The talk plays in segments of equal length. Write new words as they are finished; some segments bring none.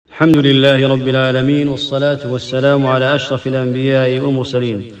الحمد لله رب العالمين، والصلاة والسلام على أشرف الأنبياء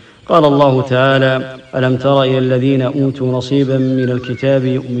والمرسلين. قال الله تعالى: ألم تر إلى الذين أوتوا نصيبا من الكتاب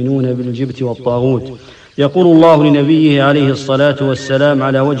يؤمنون بالجبت والطاغوت. يقول الله لنبيه عليه الصلاة والسلام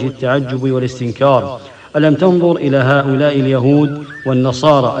على وجه التعجب والاستنكار: ألم تنظر إلى هؤلاء اليهود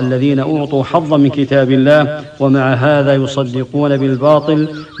والنصارى الذين أعطوا حظا من كتاب الله، ومع هذا يصدقون بالباطل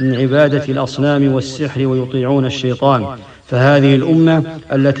من عبادة الأصنام والسحر ويطيعون الشيطان. فهذه الأمة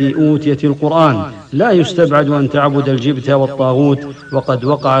التي أوتيت القرآن لا يستبعد أن تعبد الجبت والطاغوت، وقد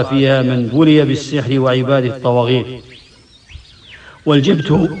وقع فيها من بلي بالسحر وعبادة الطواغيت.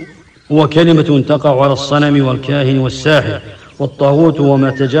 والجبت هو كلمة تقع على الصنم والكاهن والساحر، والطاغوت هو ما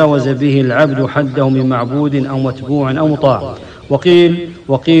تجاوز به العبد حده من معبود أو متبوع أو مطاع.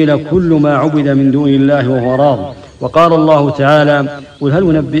 وقيل كل ما عبد من دون الله وهو راض. وقال الله تعالى: قل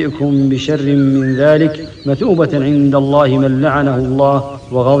هل أنبئكم بشر من ذلك مثوبة عند الله من لعنه الله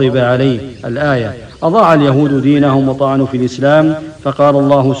وغضب عليه. الآية. أضاع اليهود دينهم وطعنوا في الإسلام، فقال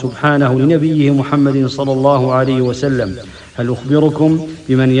الله سبحانه لنبيه محمد صلى الله عليه وسلم: هل أخبركم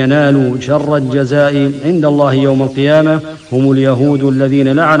بمن ينال شر الجزاء عند الله يوم القيامة؟ هم اليهود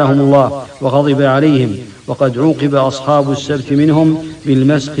الذين لعنهم الله وغضب عليهم، وقد عوقب أصحاب السبت منهم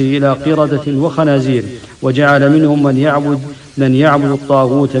بالمسخ إلى قردة وخنازير، وجعل منهم من يعبد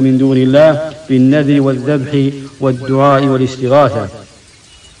الطاغوت من دون الله بالنذر والذبح والدعاء والاستغاثة.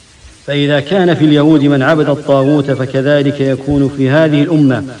 فإذا كان في اليهود من عبد الطاغوت، فكذلك يكون في هذه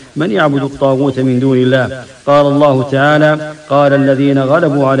الأمة من يعبد الطاغوت من دون الله. قال الله تعالى: قال الذين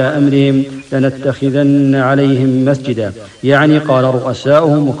غلبوا على أمرهم لنتخذن عليهم مسجدا، يعني قال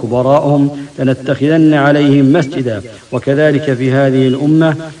رؤساؤهم وكبراؤهم لنتخذن عليهم مسجدا. وكذلك في هذه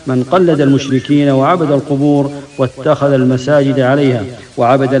الأمة من قلد المشركين وعبد القبور واتخذ المساجد عليها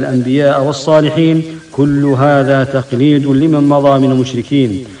وعبد الأنبياء والصالحين. كل هذا تقليد لمن مضى من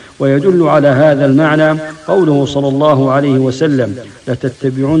المشركين. ويدل على هذا المعنى قوله صلى الله عليه وسلم: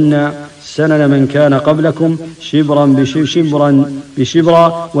 لتتبعن سنن من كان قبلكم شبرا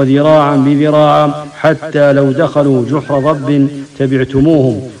بشبرا وذراعا بذراع، حتى لو دخلوا جحر ضب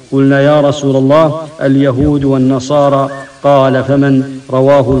تبعتموهم. قلنا: يا رسول الله، اليهود والنصارى؟ قال: فمن؟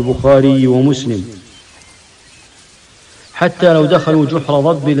 رواه البخاري ومسلم. حتى لو دخلوا جحر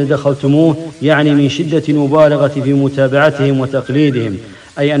ضب لدخلتموه، يعني من شدة المبالغة في متابعتهم وتقليدهم،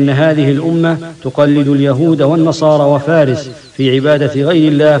 أي أن هذه الأمة تقلد اليهود والنصارى وفارس في عبادة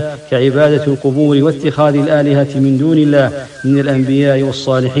غير الله، كعبادة القبور واتخاذ الآلهة من دون الله من الأنبياء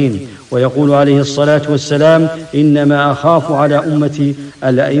والصالحين. ويقول عليه الصلاة والسلام: إنما أخاف على أمتي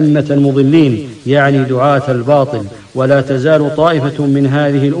الأئمة المضلين، يعني دعاة الباطل. ولا تزال طائفة من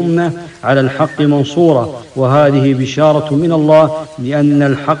هذه الأمة على الحق منصورة، وهذه بشارة من الله، لأن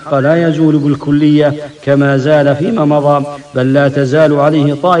الحق لا يزول بالكلية كما زال فيما مضى، بل لا تزال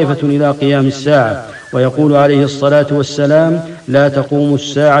عليه طائفة إلى قيام الساعة. ويقول عليه الصلاة والسلام: لا تقوم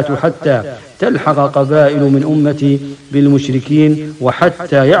الساعة حتى تلحق قبائل من أمتي بالمشركين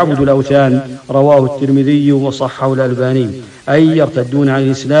وحتى يعبدوا الأوثان. رواه الترمذي وصححه الألباني. أي يرتدون عن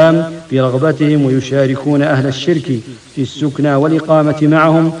الإسلام برغبتهم ويشاركون أهل الشرك في السكنى والإقامة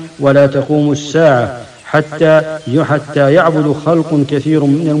معهم. ولا تقوم الساعة حتى يعبد خلق كثير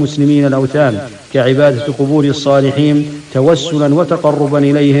من المسلمين الأوثان، كعبادة قبور الصالحين توسلا وتقربا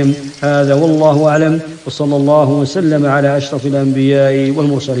إليهم. هذا والله أعلم، وصلى الله وسلم على أشرف الأنبياء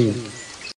والمرسلين.